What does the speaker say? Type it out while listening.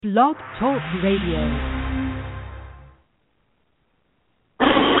Blog Talk Radio.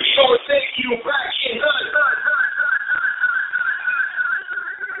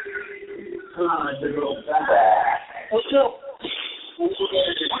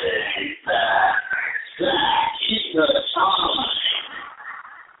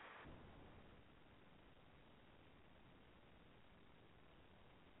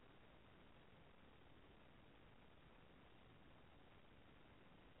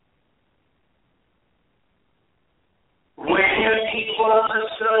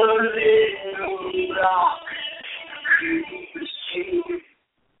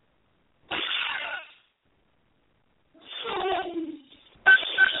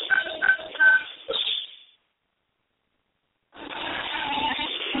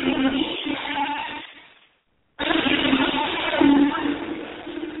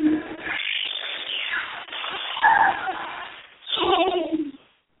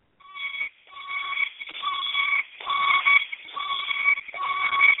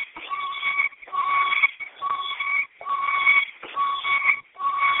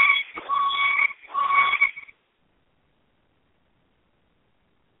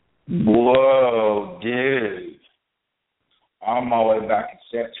 Whoa, dude. I'm all the way back in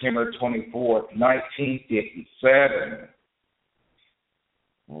September 24th, 1957.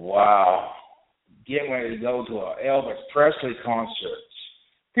 Wow. Getting ready to go to an Elvis Presley concert.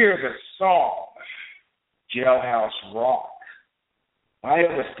 Here's a song, Jailhouse Rock, by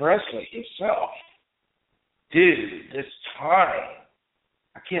Elvis Presley himself. Dude, this time,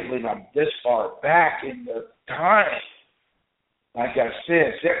 I can't believe I'm this far back in the time. Like I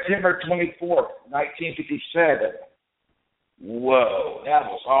said, September 24th, 1957. Whoa, that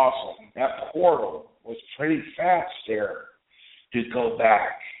was awesome. That portal was pretty fast there to go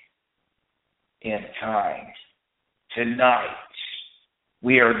back in time. Tonight,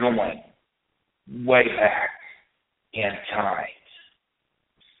 we are going way back in time.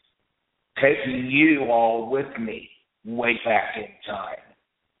 Taking you all with me way back in time.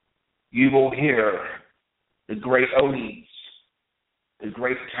 You will hear the great oldies, the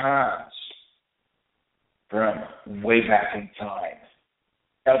great times from way back in time.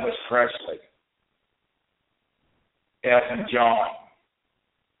 Elvis Presley, Elton John,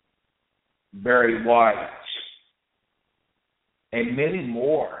 Barry White, and many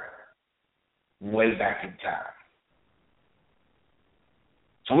more way back in time.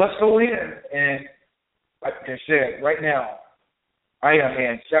 So let's go in and, like I said, right now, I am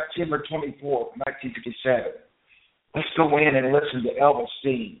in September 24th, 1957. Let's go in and listen to Elvis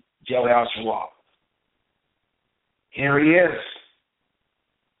sing Jailhouse Rock. Here he is,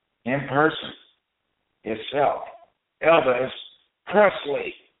 in person, himself, Elvis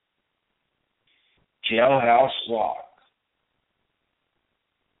Presley, Jailhouse Rock.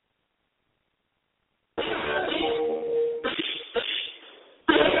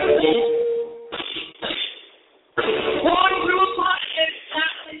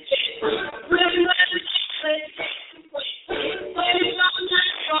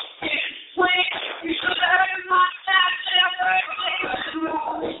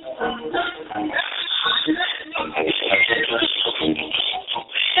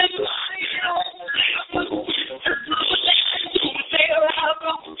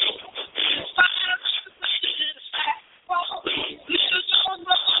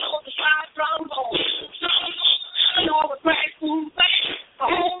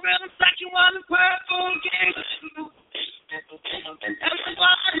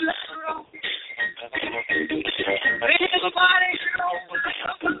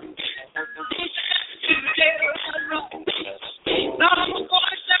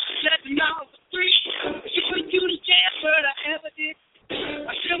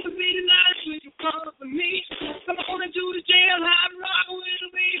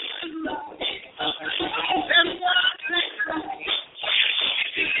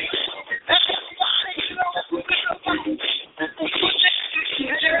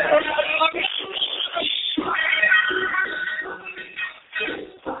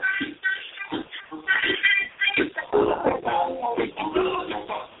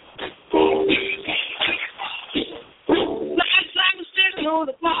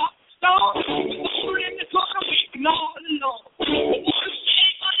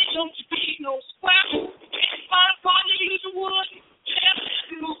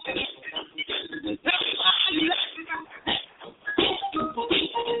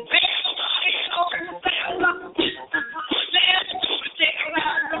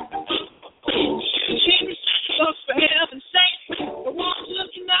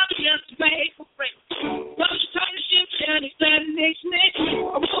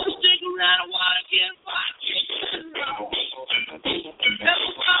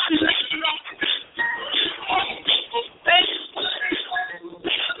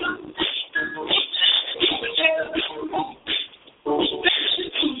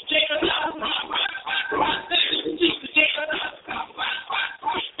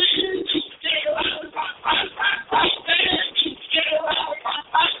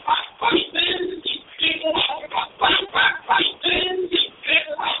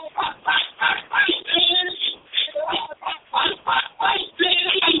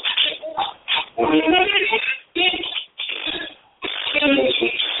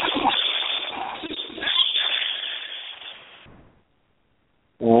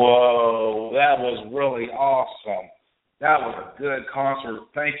 Whoa, that was really awesome. That was a good concert.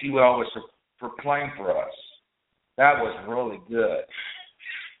 Thank you, Elvis, for playing for us. That was really good.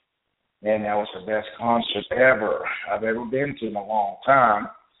 And that was the best concert ever I've ever been to in a long time.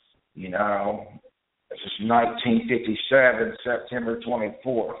 You know, this is 1957, September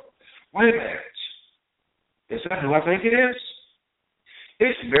 24th. Wait a minute. Is that who I think it is?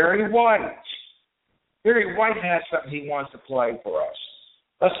 It's Barry White. Barry White has something he wants to play for us.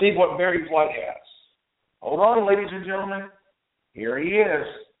 Let's see what Barry White has. Hold on, ladies and gentlemen. Here he is,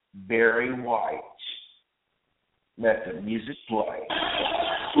 Barry White. Let the music play.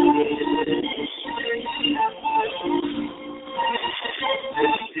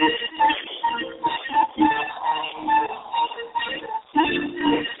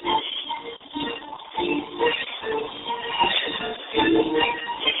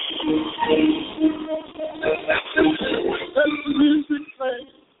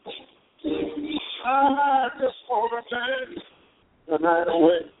 I just want to dance the night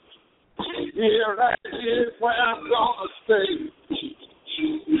away. Here right here where I'm gonna stay.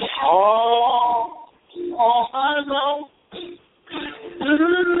 Oh, I know.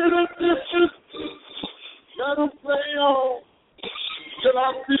 Gotta play on till I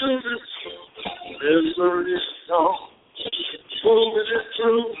feel this misery is gone. Moving it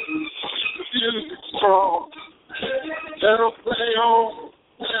through, the music's strong. Gotta play on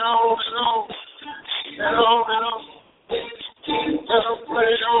and on and on and on and on. Gotta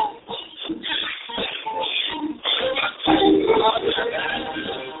play on.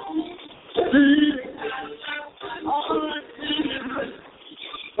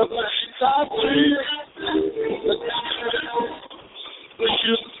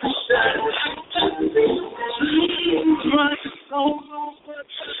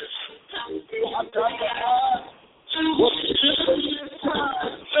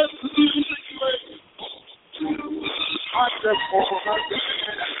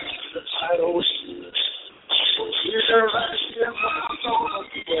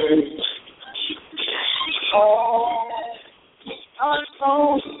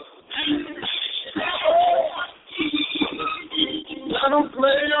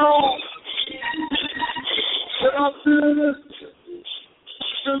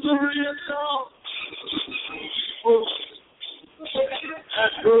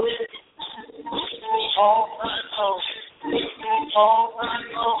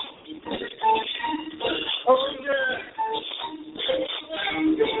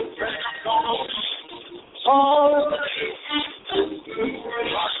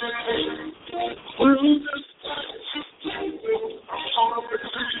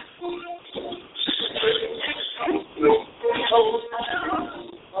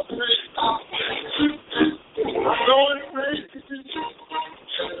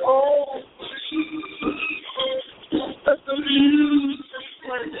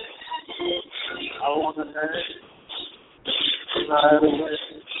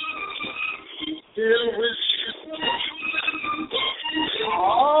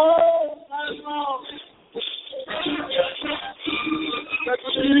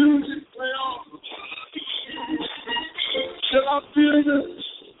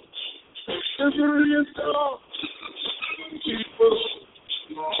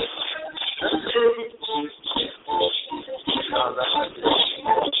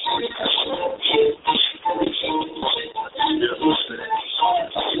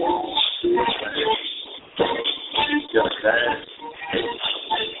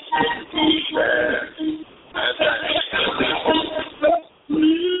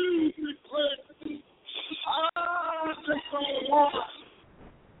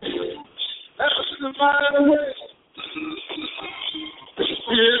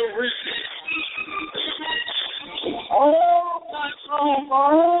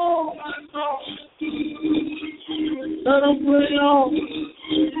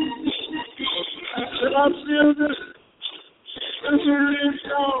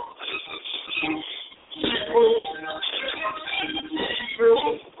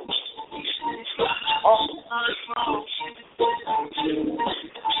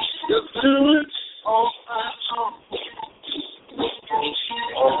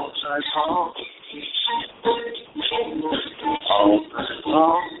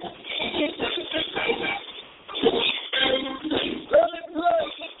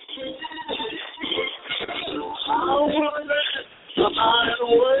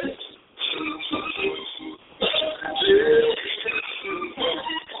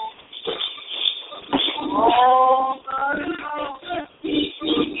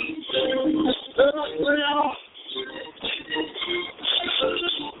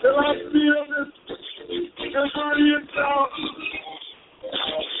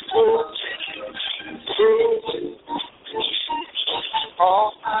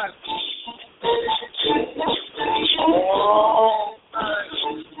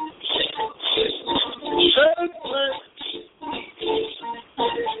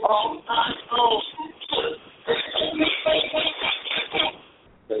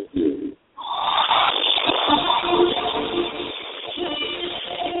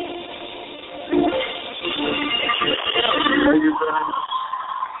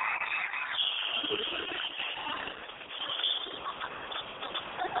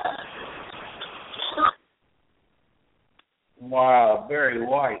 Wow, Barry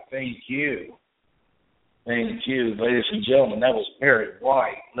White, thank you. Thank you, ladies and gentlemen. That was Barry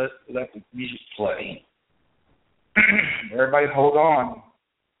White. Let the music play. Everybody hold on.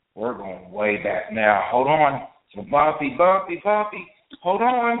 We're going way back now. Hold on. So Bumpy. Hold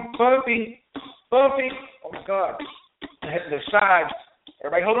on, Bumpy. Oh, my God. Hit the side.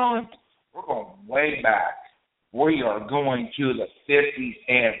 Everybody hold on. We're going way back. We are going to the 50s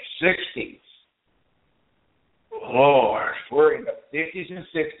and 60s. Lord, we're in the 50s and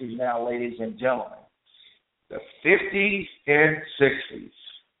 60s now, ladies and gentlemen. The 50s and 60s.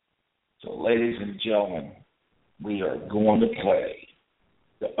 So, ladies and gentlemen, we are going to play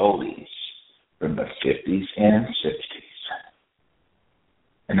the oldies from the 50s and 60s.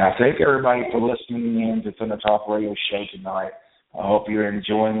 And I thank everybody for listening in to the Talk Radio Show tonight. I hope you're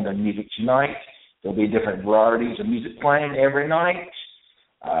enjoying the music tonight. There'll be different varieties of music playing every night.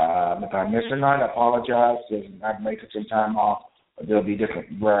 If I miss a night, I apologize. I'm making some time off. But there'll be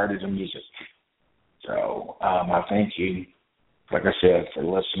different varieties of music. So I thank you, like I said, for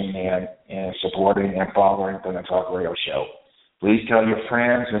listening in and supporting and following the Talk Radio Show. Please tell your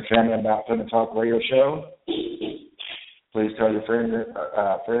friends and family about the Talk Radio Show. Please tell your friends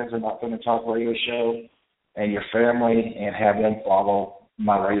about the Talk Radio Show and your family, and have them follow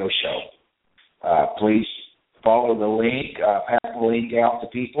my radio show. Please follow the link, pass the link out to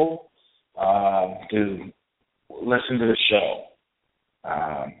people to listen to the show.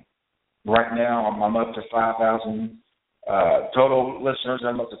 Right now, I'm up to 5,000 total listeners.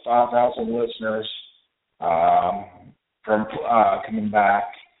 I'm up to 5,000 listeners from coming back,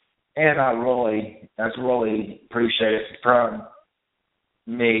 and I really appreciate it from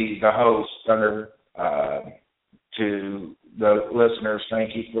me, the host, to the listeners.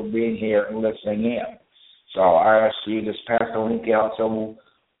 Thank you for being here and listening in. So I ask you to pass the link out so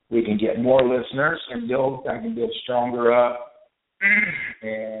we can get more listeners and I can build stronger up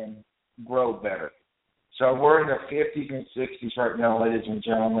and grow better. So we're in the 50s and 60s right now, ladies and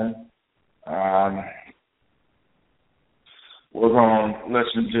gentlemen. We're going to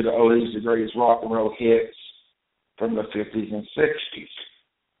listen to the oldies, the greatest rock and roll hits from the 50s and 60s.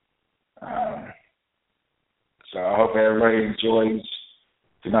 So I hope everybody enjoys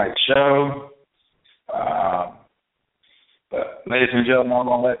tonight's show. But ladies and gentlemen, I'm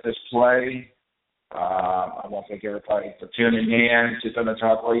going to let this play. I want to thank everybody for tuning in to the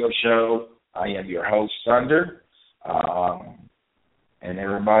Talk Radio Show. I am your host, Thunder. And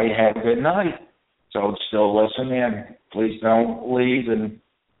everybody have a good night. So still listen in. Please don't leave and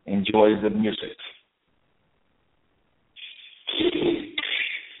enjoy the music.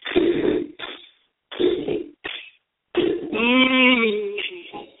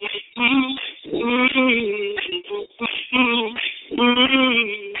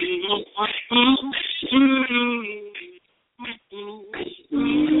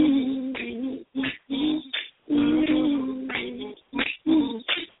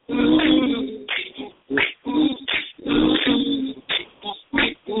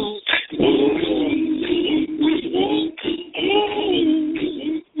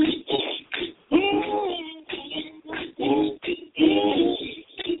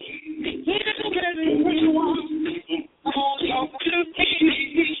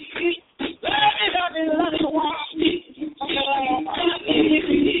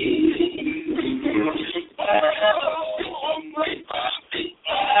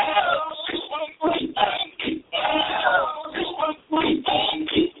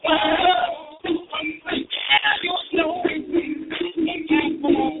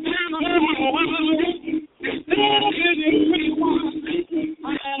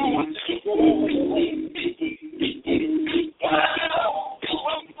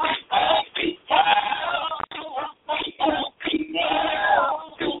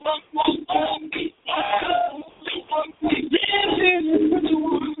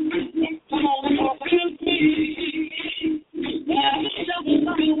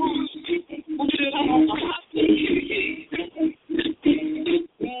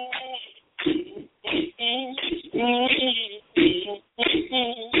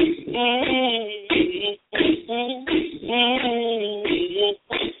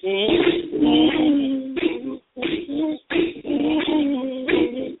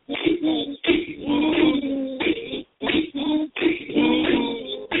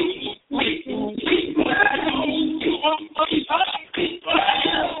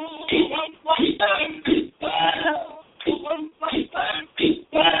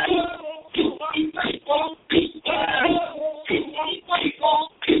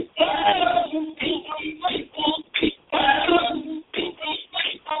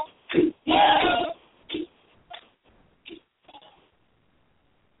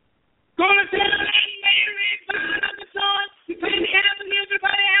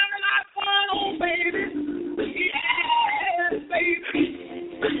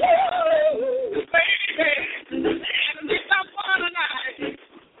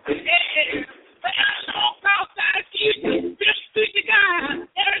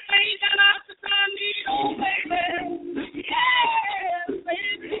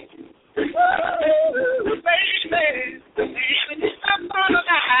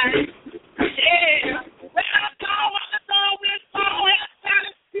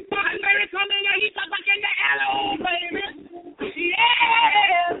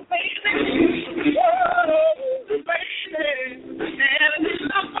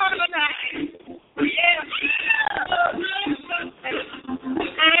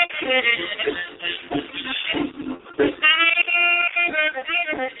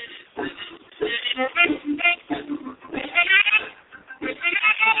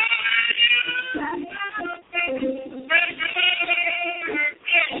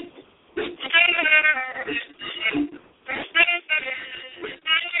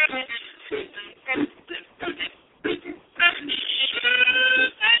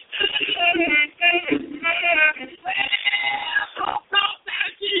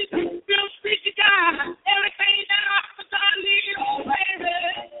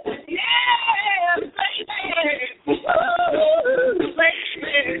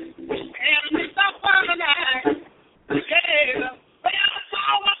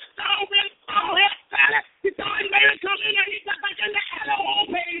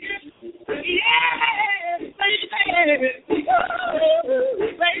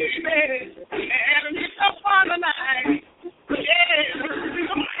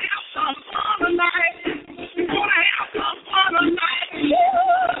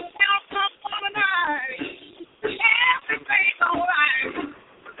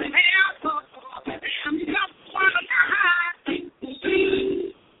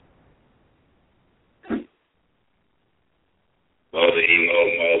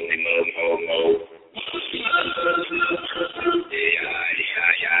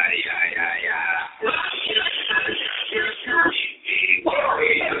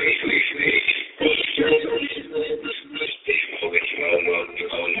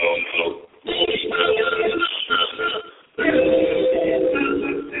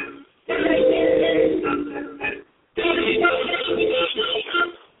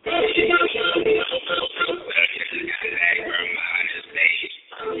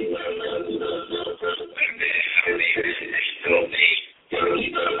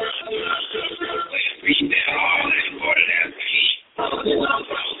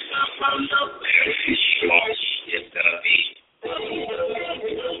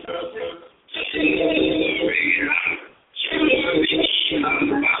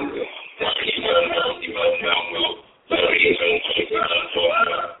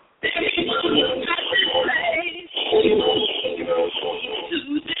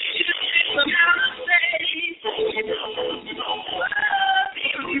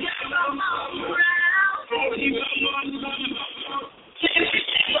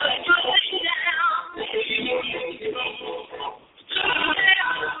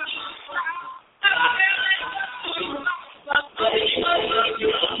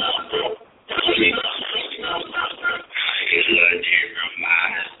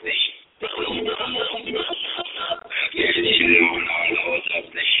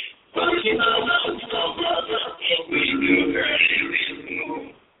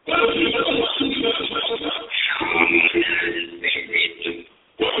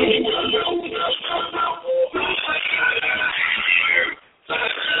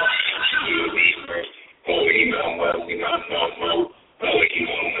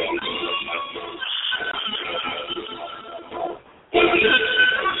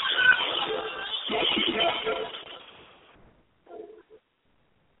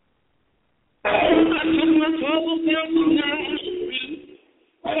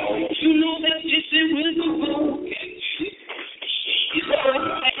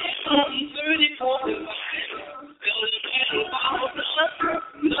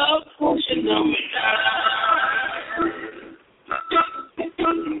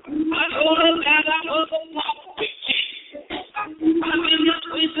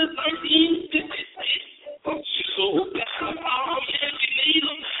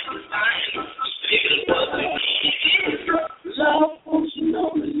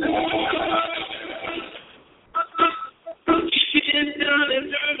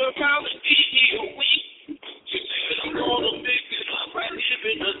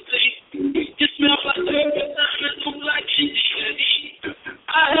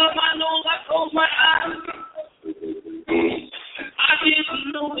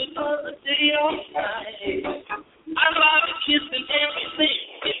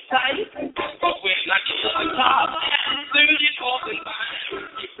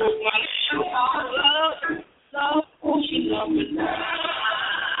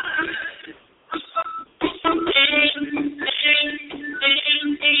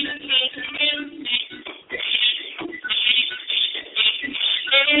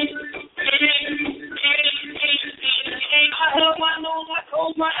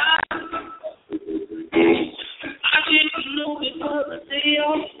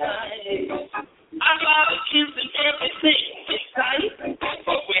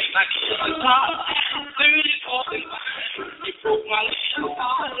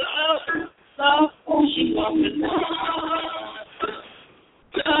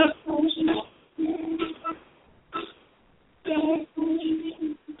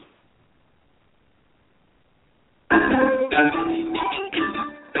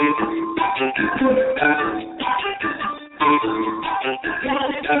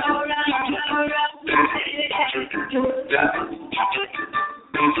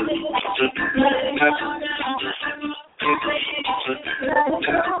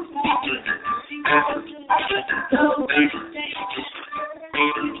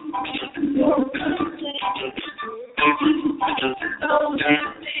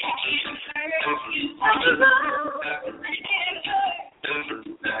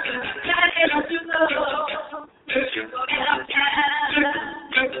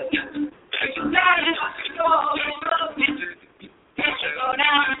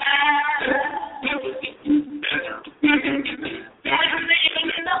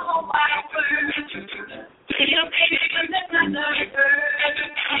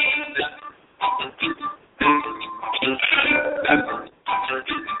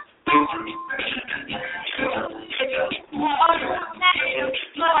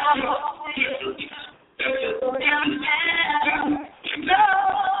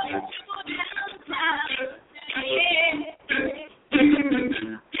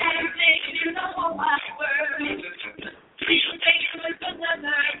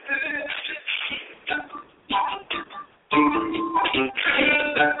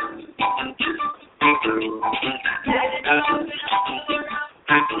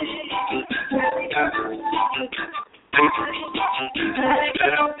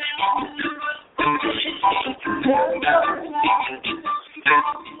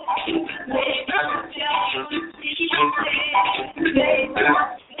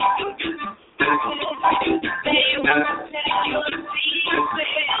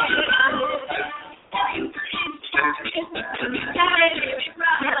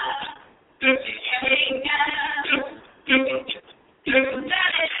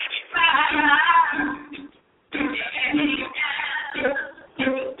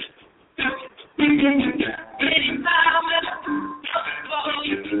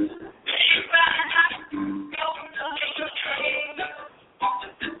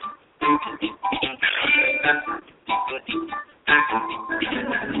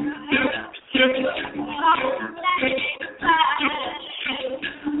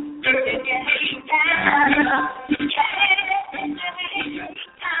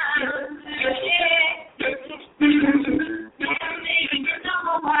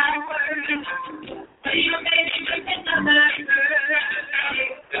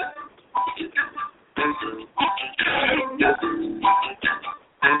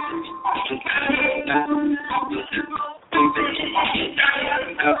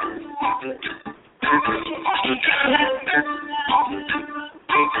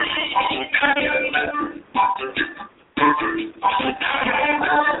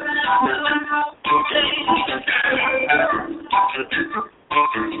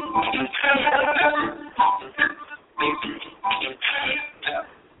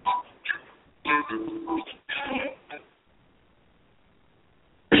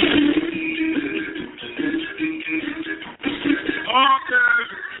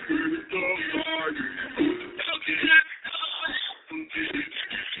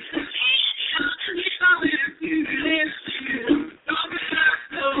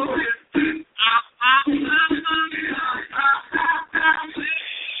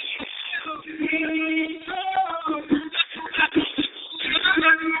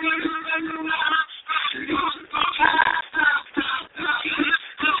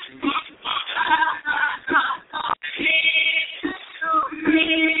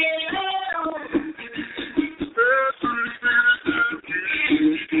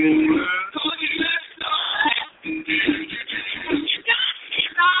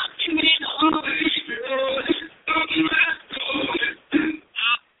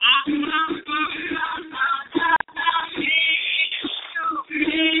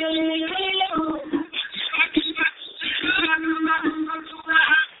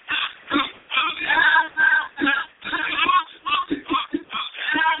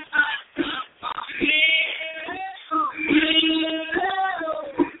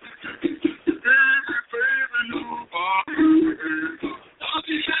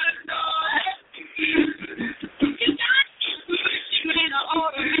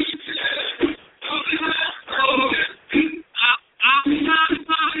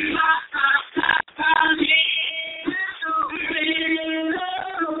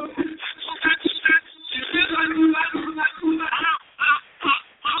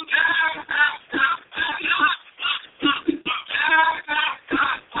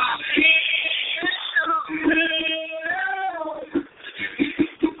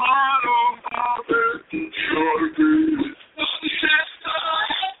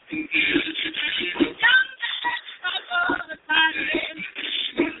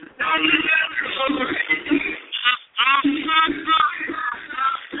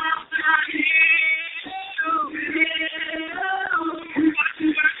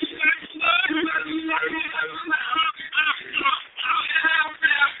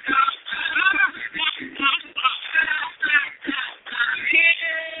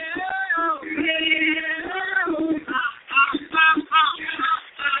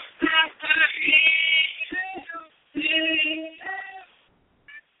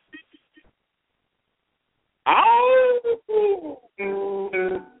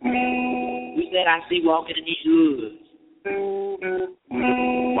 Walking in these woods.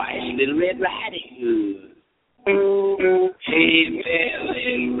 Why is Little Red Riding Hood? Hey,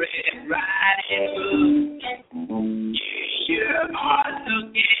 little Red Riding Hood. You sure are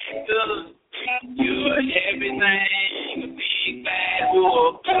looking good. You're everything a big bad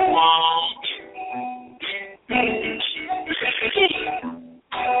wolf wants.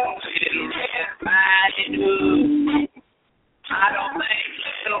 Little Red Riding Hood. I don't think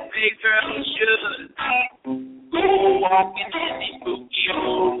little big girl should go walking in these spooky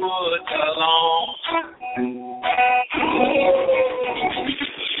old woods alone.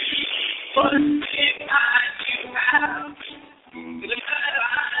 But if I knew how, the better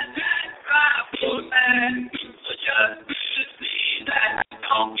I drive for that. But just to see that I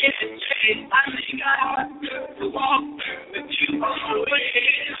don't get chased, I think I have to walk with you always.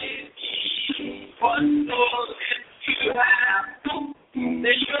 What those you have,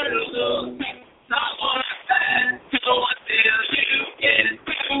 they sure look not one bad. So until you get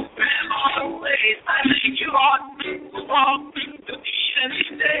to grandma's place, I think you ought to walk to the end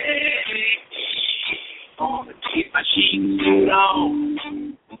day. Oh, to keep my sheets on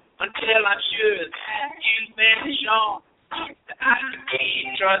until I'm sure that you've been shown that I can be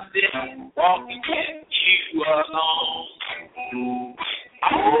trusted walking with you alone.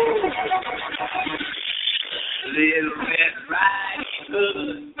 Little Red Riding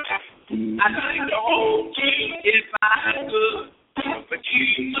Hood, I think the whole team if I could, but you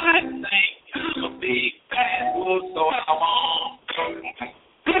might think I'm a big bad wolf, so I won't.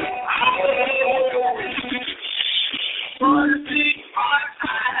 For the big heart I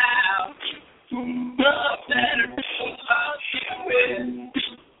have, love that I love you with.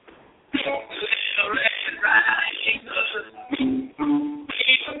 Little Red Riding Hood,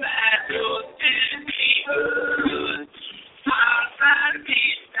 keep a bad wolf and keep good. I'll try to be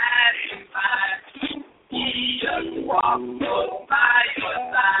satisfied. Just walk by your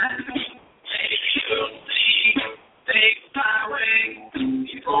side. Maybe you'll see, take my way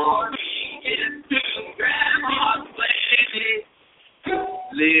before we get to Grandma's place.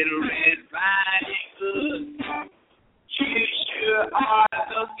 Little Red Riding Hood, you sure are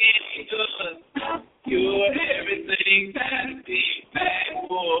looking good. You're everything that a big bad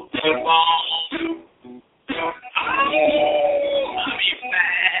wolf would want. Oh, mommy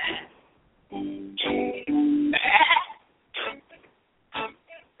bad.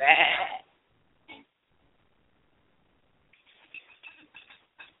 Bad.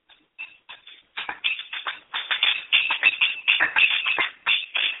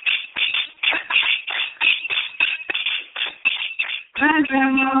 My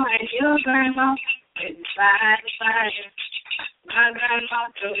grandma and your grandma sitting side to side. My grandma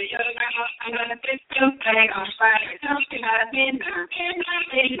told your grandma, I'm gonna set your flag on fire. Something I've been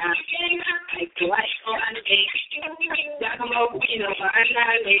like the white on the gate. Yakamokino,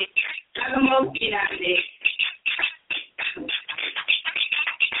 Anale, Yakamokinale.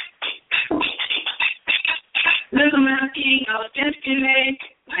 Little Mountain King, I was just delayed,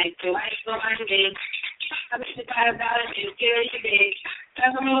 like the white on the gate. I'm $65 to kill your big.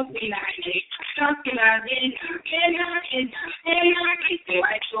 Yakamokinale. Something I've been like the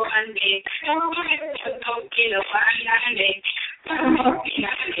white on the gate. Yakamokino, Anale,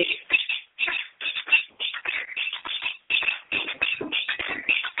 Yakamokinale.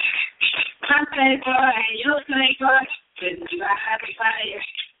 My playboy and your playboy, couldn't ride the fire.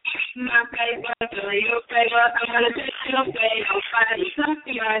 My playboy to your playboy, I'm gonna set your play on fire.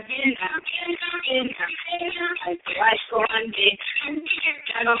 Something I've been like the white on the gate.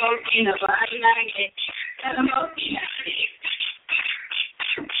 Yakamokinale, Anale, Yakamokinale.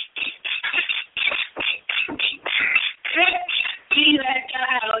 Be that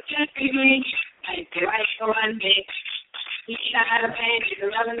child, just be me, like the white on the gate. You know how to paint, you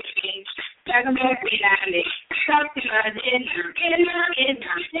love the things. Yakamokinale. Something I've been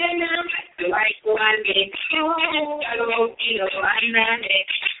the white on the gate. Yakamokinale,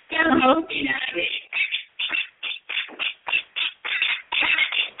 Yakamokinale.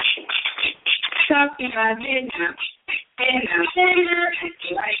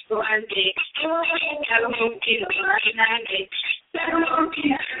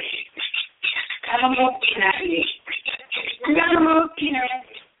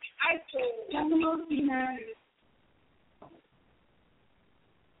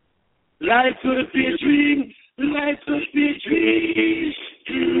 Life could be a dream. Life could be a dream.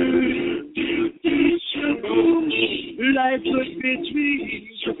 Life could be a dream.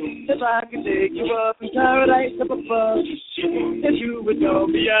 If I could take you up in paradise up above, if you would know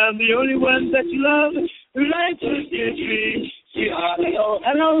me, I'm the only one that you love. Life could be a dream. Sweetheart,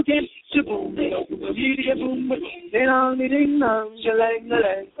 hello again. Shaboom, boom, boom, ding dong, ding dong, shalang,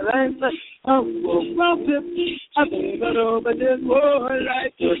 shalang, shalang. Oh, I think I know, but this war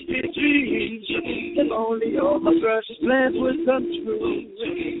life could be a dream. If only all my precious plans would come true.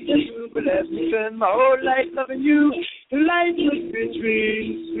 If you would let me spend my whole life loving you, life could be a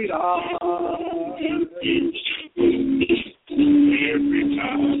dream, sweetheart. Every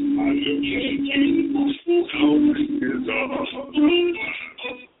time I look at you, hope is all.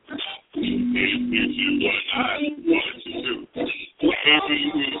 If you what I want to do, whatever you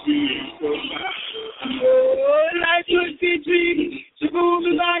will be, oh, life could be a dream. Shaboom,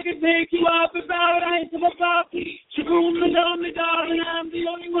 if I could take you up and paradise of above. Shaboom, tell me, darling, I'm the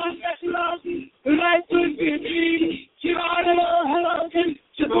only one that you love. Life could be a dream. Hello, again.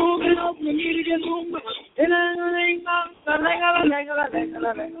 Shaboom, and open the meet again, boom. And I'm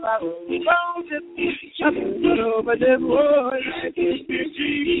over the world. Life could be a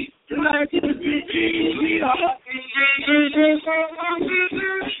dream. Life could be a dream, sweetheart.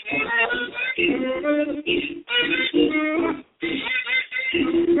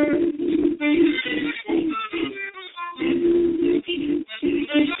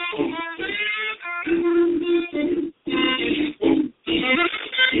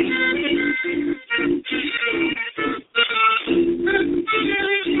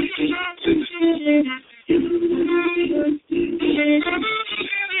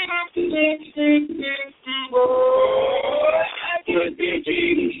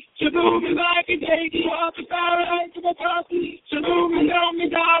 Shaboom, if I could take you off the paradise of a coffee. Shaboom, and tell me,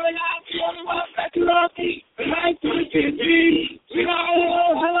 darling, I'm the only one that you love. Life could be a dream.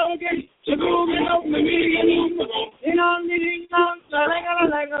 Hello again. Shaboom, and open the meeting again. Ding dong, ding dong,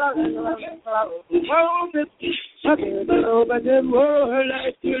 but the world,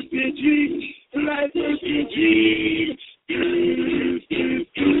 life could be a dream. Life could be a dream.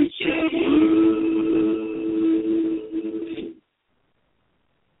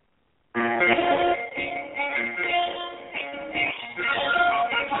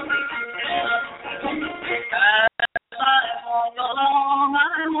 I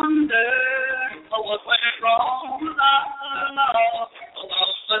wonder what went wrong with our love, a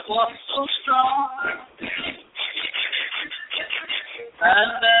love that was so strong.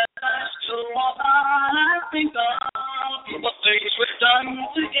 And as I still walk on, I think of the things we've done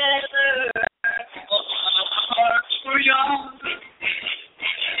together. Oh, our hearts were young.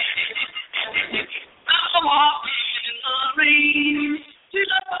 I'm walking in the rain to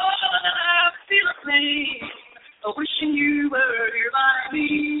the ball and I feel the pain. Wishing you were here by me.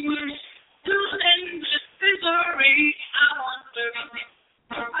 To end this misery, I wonder.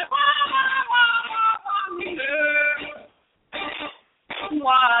 I wonder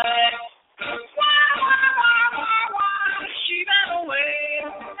why she ran away,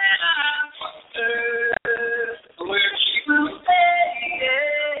 and I wonder where she will stay.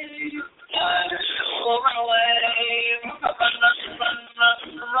 I just will run away, run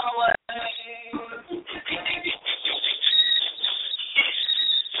away.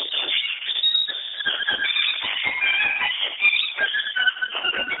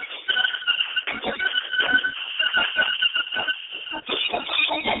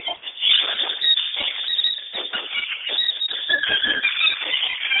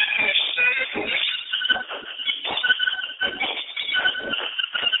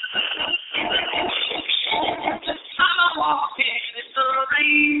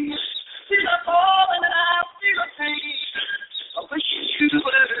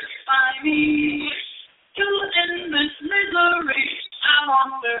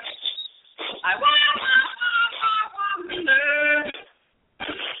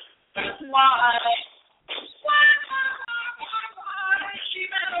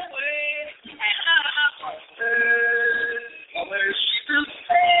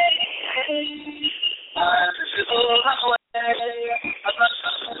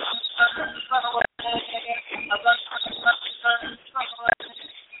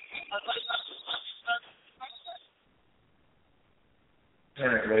 All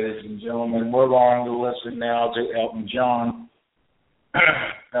right, ladies and gentlemen, we're going to listen now to Elton John.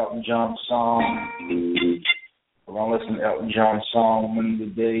 Elton John's song. We're going to listen to Elton John's song, When the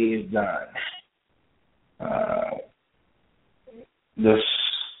Day is Done. This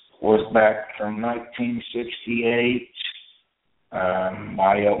was back from 1968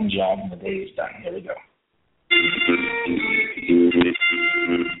 by Elton John, When the Day is Done. Here we go.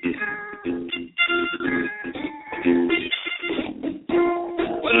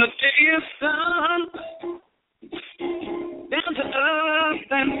 When the day is done, down to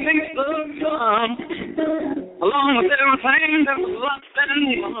earth and things will come, along with everything that was lost and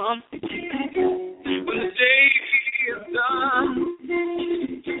won. When the day is done,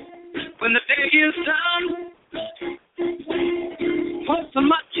 when the day is done, put so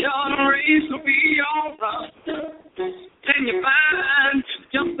much on a race will be all right. Then you find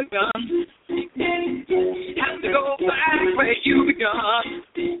just the gun. Have to go back where you begun.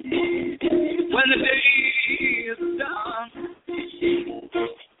 When the day is done,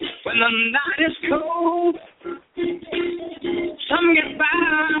 when the night is cold, some get by,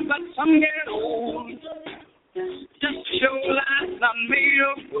 but some get old. Just to show life's not made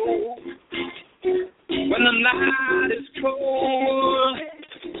of gold. When the night is cold,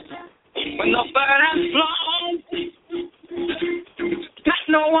 when the bird has flown, got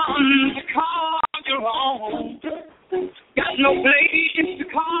no one to call your own, got no place to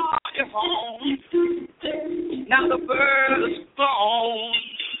call your home. Now the bird is flown.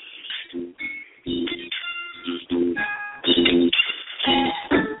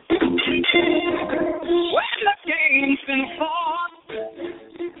 When the game's been fought,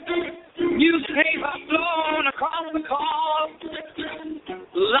 newspaper blown across the court,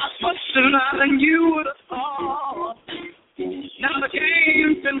 lost much sooner than you would have thought. Now the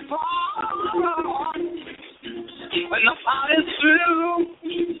game's been fought. When the fight is through,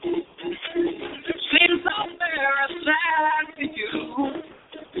 seems so very sad to you.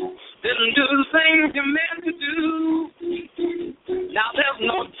 Didn't do the things you meant to do. Now there's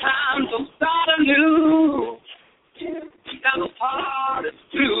no time to start anew. Now the part is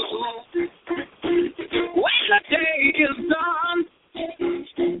through. When the day is done,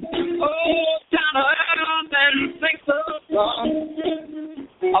 oh, down to earth and things are done,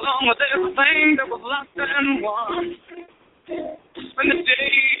 along with everything that was lost and won. When the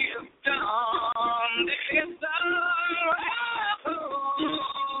day is done, it's done.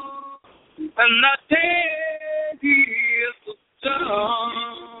 When the day is done.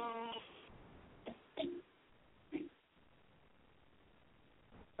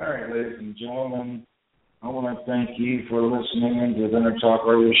 All right, ladies and gentlemen, I want to thank you for listening to the Thunder Talk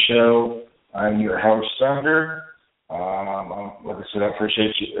Radio Show. I'm your host, Thunder. Like I said, I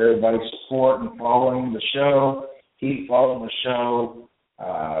appreciate everybody's support and following the show. Keep following the show.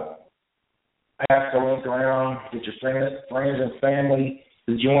 Pass the link around. Get your friends and family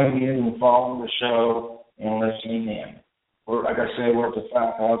to join you in following the show and listening in. Like I said, we're up to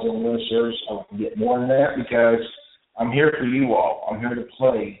 5,000 listeners. I can get more than that because I'm here for you all. I'm here to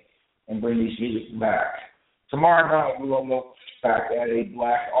play and bring these music back. Tomorrow night, we're going to look back at a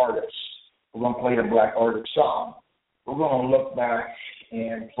black artist. We're going to play a black artist song. We're going to look back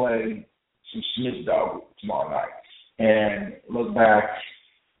and play some Snoop Dogg tomorrow night and look back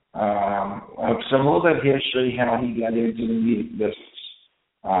some little bit of history, how he got into the music business.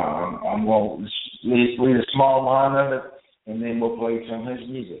 I'm going to read a small line of it, and then we'll play some of his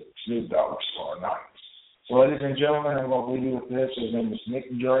music, Snoop Dogg, tomorrow night. So, ladies and gentlemen, I'm going to leave you with this. His name is Nick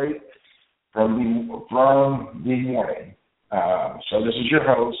Drake from the Morning. So this is your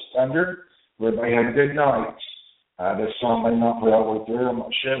host, Thunder. Everybody have a good night. This song may not play all the way through, I'm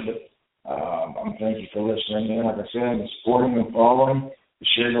not sure, but I'm thank you for listening in. Like I said, and supporting and following.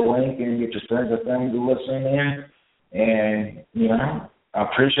 Share the link and get your friends and family to listen in. And, you know, I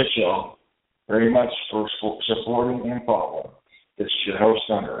appreciate y'all very much for supporting and following. This is your host,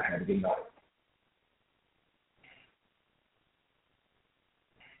 Thunder. Have a good night.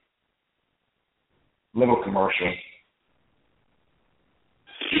 Little commercial.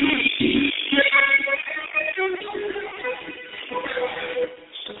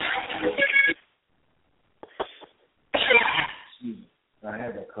 I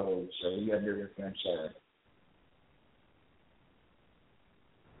have a code, so you got to do this. I'm sorry.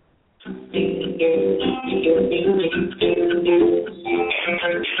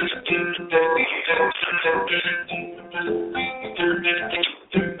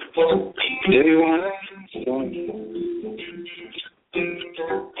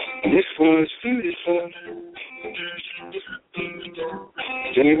 This one's beautiful.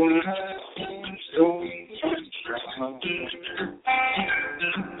 Day one, so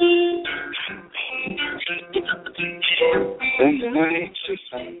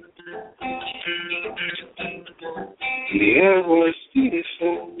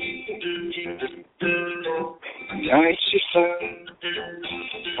Night she fly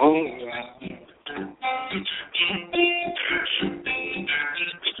all around.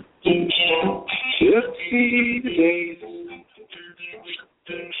 She'll see the days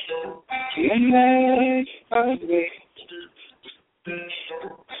and let her wait.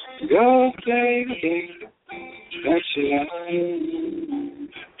 Go play the game that she loves.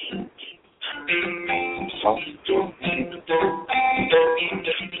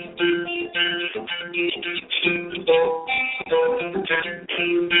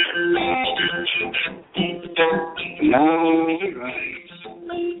 Now we rise,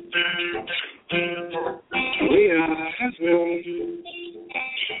 we are as one.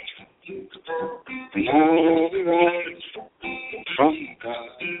 Now we rise from God.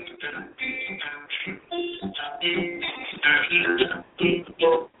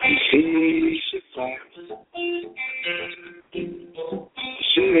 See, she flies.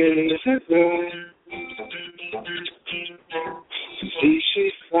 She is a girl. See, she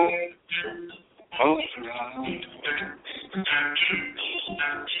flies all around.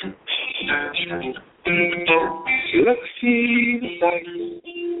 Look, see the sights,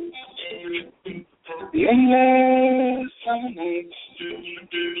 the endless summer nights.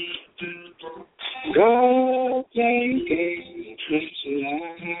 Go play games with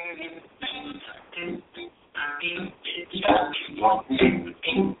life.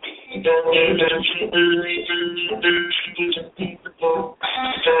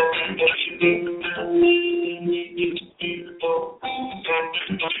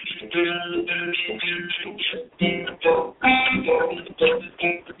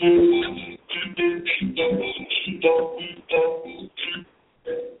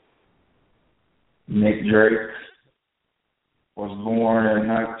 Nick Drake was born in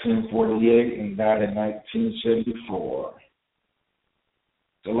 1948 and died in 1974.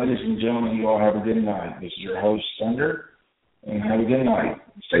 So, ladies and gentlemen, you all have a good night. This is your host, Thunder, and have a good night.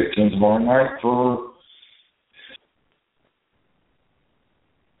 Stay tuned tomorrow night for